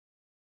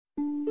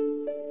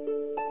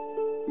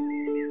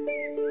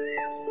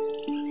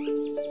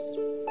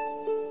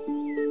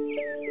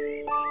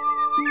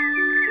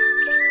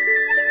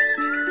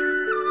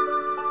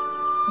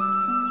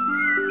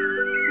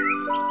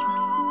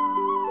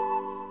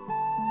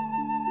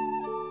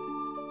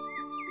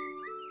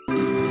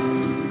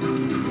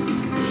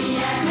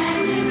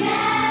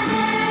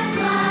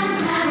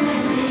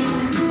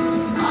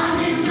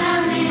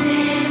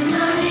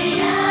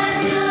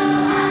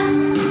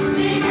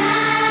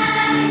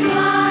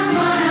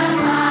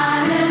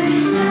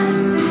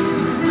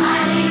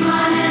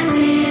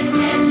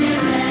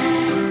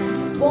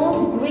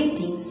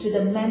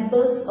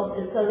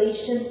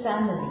Salesian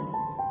family.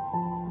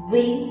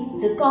 We,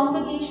 the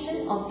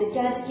congregation of the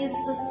Catechist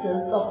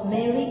Sisters of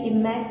Mary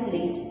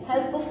Immaculate,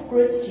 Help of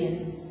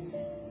Christians,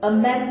 a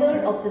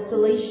member of the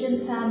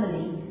Salesian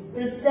family,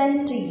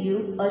 present to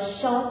you a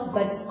short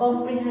but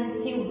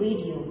comprehensive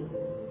video.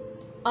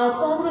 Our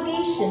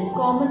congregation,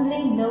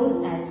 commonly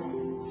known as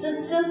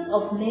Sisters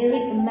of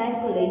Mary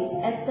Immaculate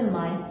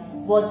SMI,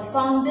 was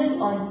founded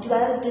on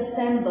 12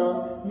 December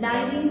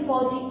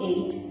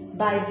 1948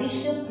 by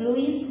Bishop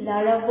Luis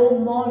Laravo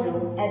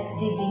Moro,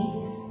 SDB,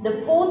 the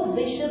 4th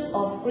Bishop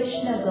of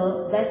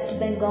Krishnagar, West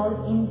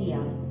Bengal,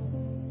 India.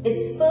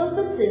 Its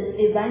purpose is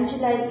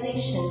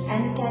evangelization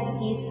and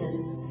catechesis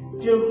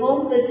through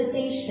home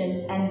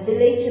visitation and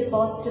village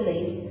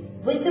apostolate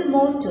with the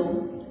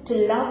motto to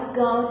love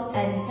God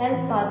and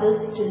help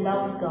others to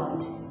love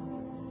God.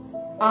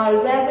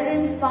 Our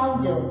Reverend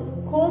Founder,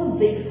 whom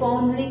we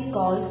fondly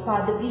call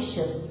Father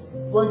Bishop,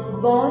 was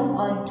born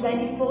on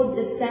 24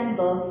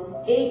 December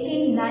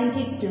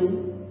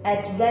 1892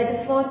 at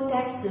Weatherford,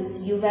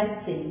 Texas,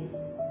 USA.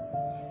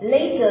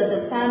 Later,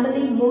 the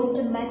family moved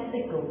to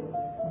Mexico.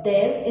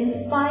 There,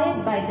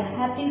 inspired by the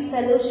happy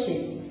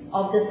fellowship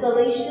of the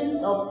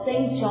Salesians of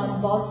St.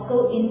 John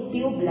Bosco in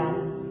Puebla,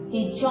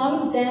 he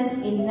joined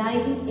them in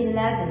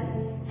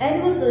 1911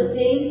 and was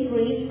ordained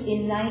priest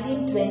in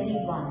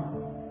 1921.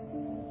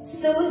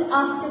 Soon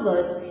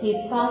afterwards, he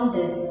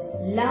founded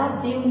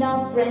La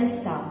Buena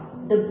Prensa,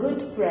 the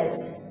Good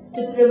Press,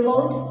 to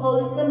promote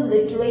wholesome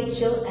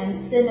literature and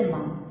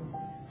cinema.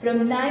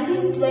 From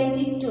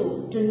 1922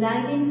 to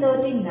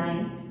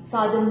 1939,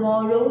 Father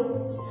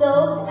Moro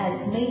served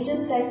as Major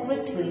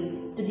Secretary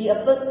to the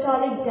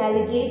Apostolic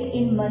Delegate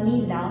in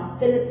Manila,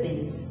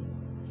 Philippines.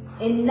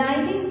 In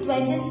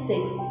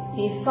 1926,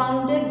 he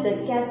founded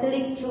the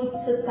Catholic Truth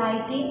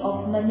Society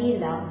of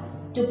Manila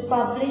to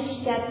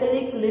publish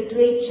Catholic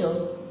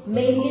literature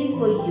mainly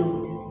for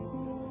youth.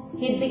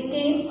 He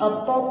became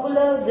a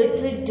popular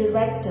retreat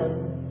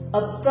director,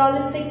 a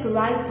prolific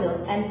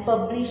writer and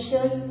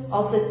publisher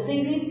of a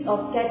series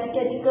of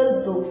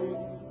catechetical books,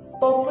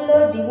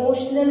 popular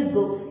devotional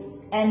books,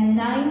 and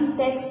 9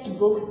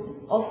 textbooks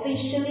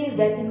officially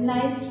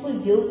recognized for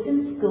use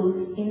in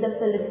schools in the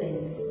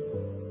Philippines.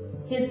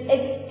 His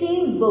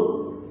esteemed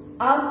book,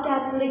 Our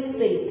Catholic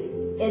Faith,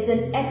 is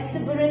an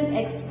exuberant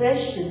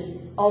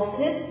expression of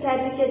his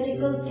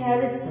catechetical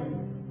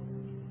charism.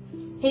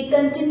 He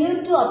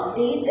continued to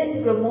update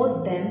and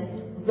promote them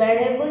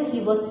wherever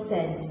he was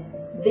sent,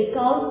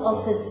 because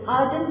of his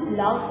ardent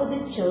love for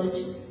the Church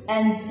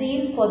and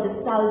zeal for the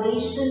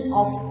salvation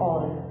of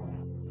all.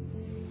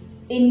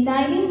 In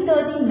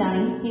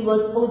 1939, he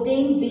was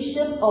ordained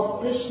Bishop of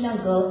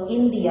Krishnagar,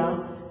 India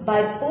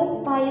by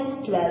Pope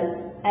Pius XII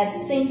at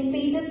St.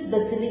 Peter's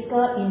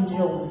Basilica in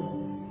Rome.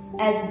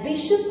 As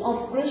Bishop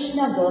of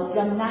Krishnagar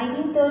from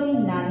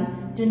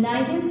 1939 to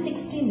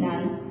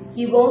 1969,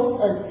 he was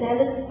a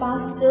zealous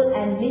pastor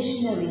and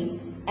missionary,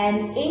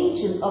 an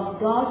angel of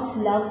God's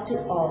love to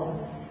all.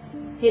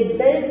 He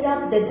built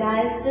up the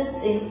diocese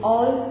in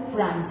all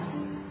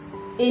fronts.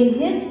 In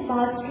his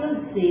pastoral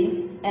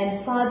zeal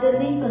and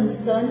fatherly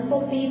concern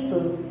for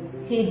people,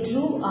 he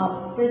drew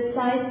up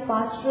precise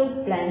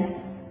pastoral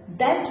plans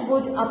that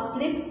would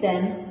uplift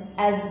them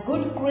as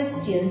good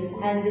Christians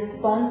and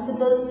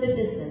responsible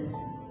citizens.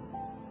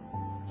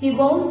 He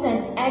was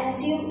an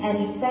active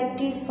and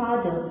effective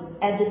father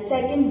at the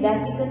Second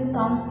Vatican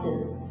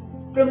Council,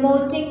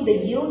 promoting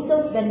the use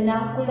of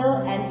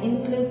vernacular and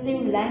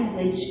inclusive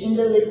language in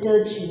the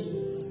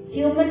liturgy,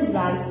 human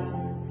rights,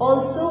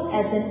 also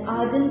as an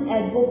ardent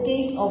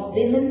advocate of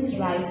women's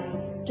rights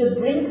to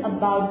bring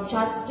about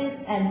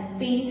justice and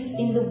peace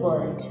in the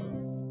world.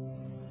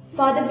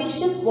 Father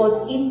Bishop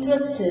was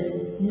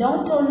interested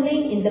not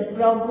only in the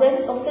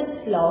progress of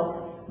his flock,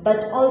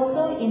 but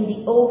also in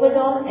the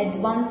overall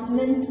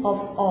advancement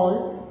of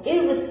all,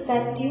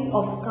 irrespective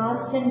of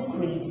caste and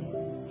creed.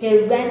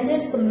 He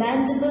rendered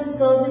commendable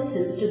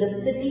services to the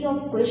city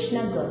of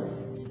Krishnagar,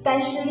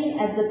 especially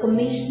as a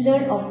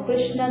commissioner of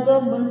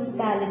Krishnagar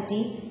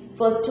municipality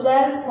for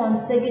 12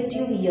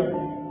 consecutive years.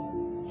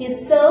 He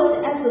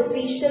served as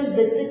official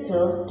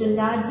visitor to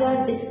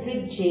Nadia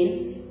District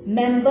Jail,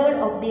 member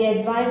of the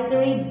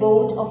advisory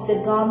board of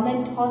the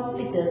government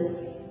hospital,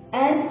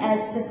 and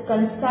as a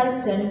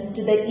consultant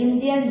to the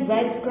Indian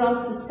Red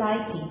Cross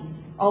Society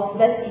of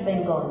West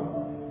Bengal.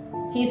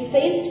 He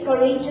faced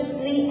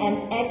courageously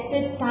and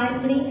acted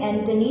timely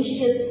and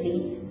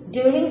tenaciously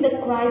during the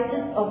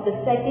crisis of the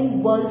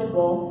Second World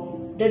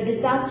War, the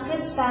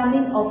disastrous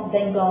famine of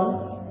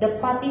Bengal, the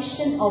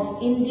partition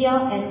of India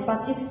and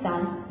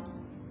Pakistan,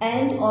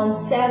 and on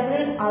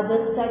several other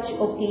such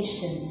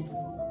occasions.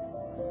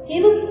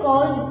 He was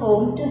called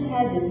home to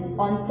heaven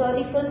on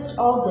 31st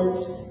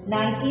August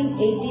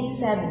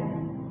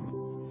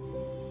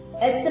 1987.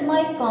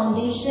 SMI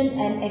Foundation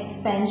and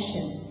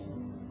Expansion.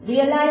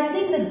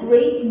 Realizing the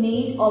great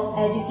need of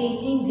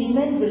educating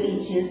women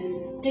religious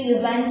to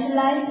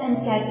evangelize and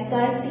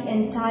catechize the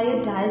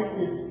entire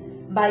diocese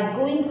by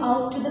going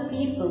out to the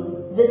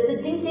people,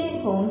 visiting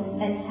their homes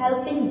and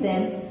helping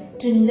them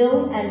to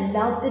know and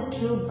love the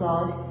true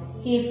God,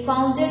 he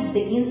founded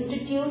the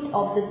Institute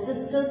of the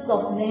Sisters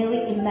of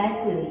Mary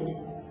Immaculate.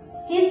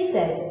 He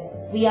said,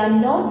 "We are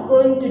not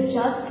going to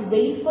just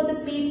wait for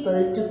the people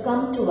to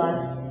come to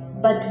us,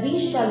 but we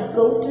shall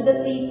go to the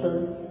people,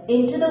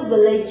 into the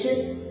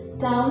villages,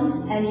 towns,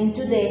 and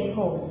into their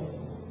homes."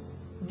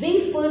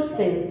 We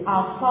fulfill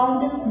our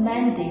founder's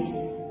mandate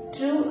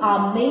through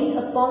our main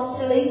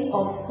apostolate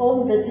of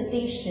home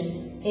visitation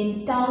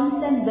in towns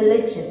and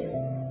villages,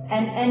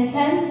 and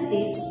enhance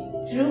it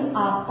through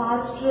our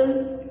pastoral,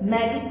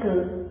 medical,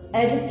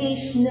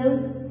 educational,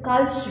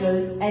 cultural,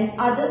 and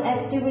other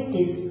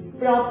activities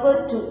proper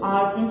to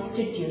our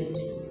institute.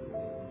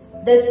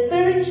 The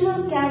spiritual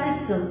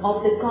charism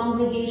of the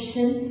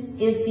congregation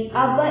is the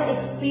Abba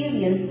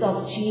experience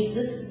of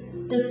Jesus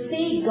to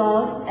see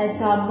God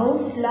as our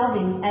most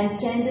loving and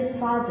tender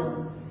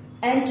Father,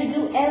 and to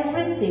do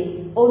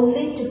everything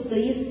only to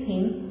please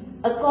Him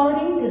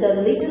according to the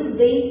little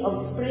way of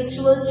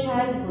spiritual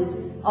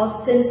childhood of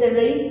Saint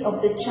Therese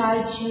of the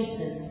Child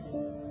Jesus.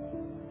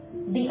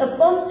 The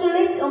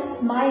apostolate of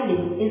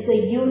smiling is a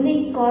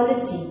unique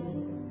quality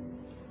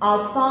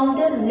our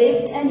founder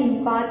lived and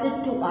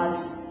imparted to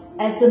us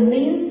as a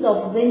means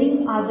of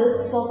winning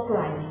others for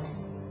Christ.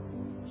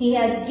 He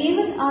has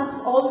given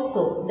us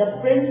also the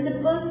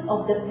principles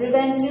of the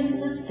preventive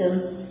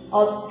system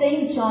of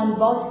St. John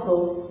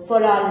Bosco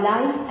for our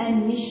life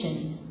and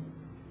mission.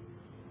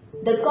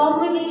 The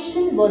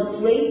congregation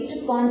was raised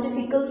to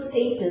pontifical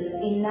status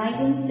in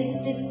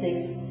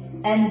 1966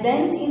 and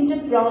went into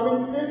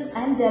provinces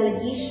and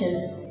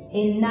delegations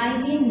in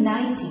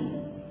 1990.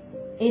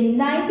 In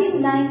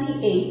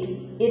 1998,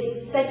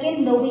 its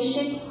second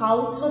novitiate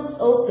house was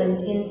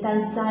opened in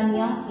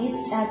Tanzania,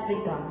 East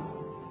Africa.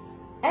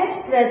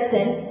 At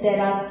present,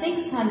 there are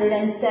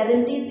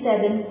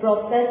 677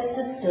 professed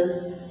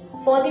sisters,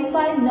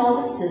 45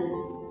 novices,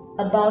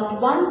 about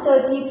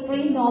 130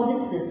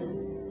 pre-novices,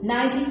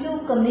 92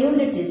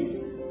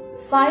 communities,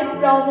 5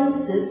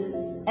 provinces,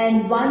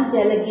 and 1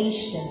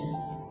 delegation.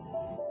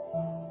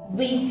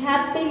 We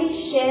happily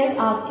share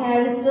our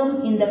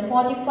charism in the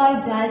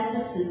 45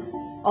 dioceses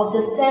of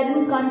the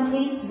 7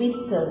 countries we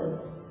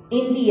serve: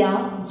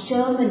 India,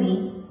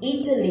 Germany,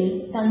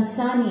 Italy,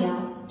 Tanzania,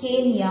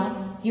 Kenya,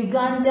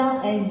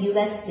 Uganda, and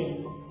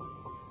USA.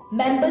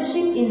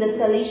 Membership in the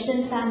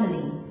Salesian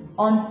family.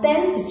 On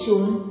 10th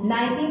June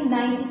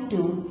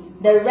 1992,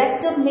 the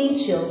Rector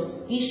Major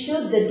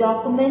issued the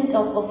document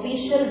of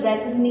official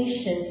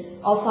recognition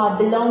of our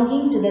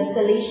belonging to the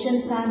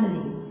Salesian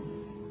family.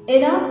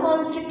 In our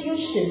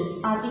constitutions,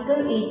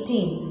 Article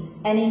 18,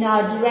 and in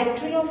our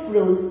Directory of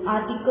Rules,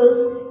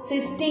 Articles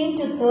 15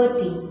 to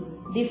 30,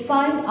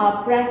 define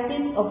our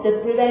practice of the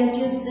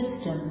preventive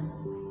system.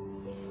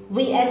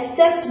 We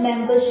accept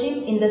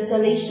membership in the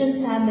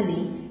Salesian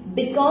family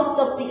because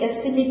of the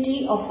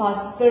affinity of our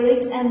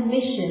spirit and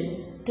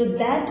mission to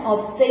that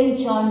of St.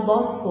 John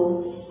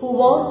Bosco, who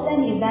was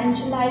an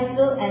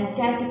evangelizer and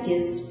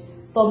catechist,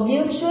 for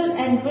mutual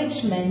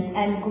enrichment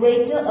and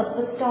greater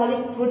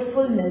apostolic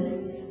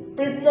fruitfulness,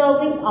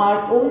 preserving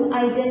our own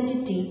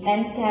identity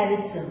and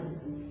charism.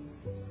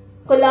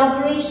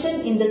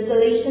 Collaboration in the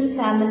Salesian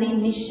family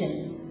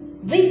mission.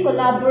 We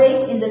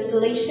collaborate in the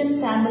Salesian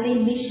family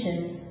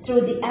mission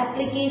through the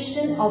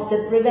application of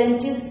the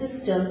preventive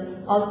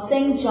system of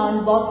St.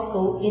 John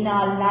Bosco in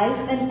our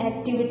life and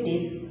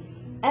activities,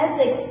 as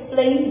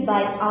explained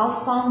by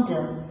our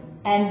founder,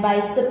 and by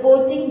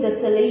supporting the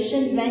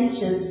Salesian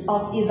ventures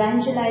of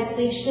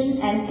evangelization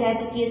and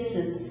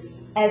catechesis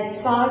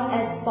as far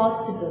as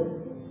possible.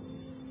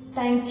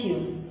 Thank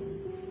you.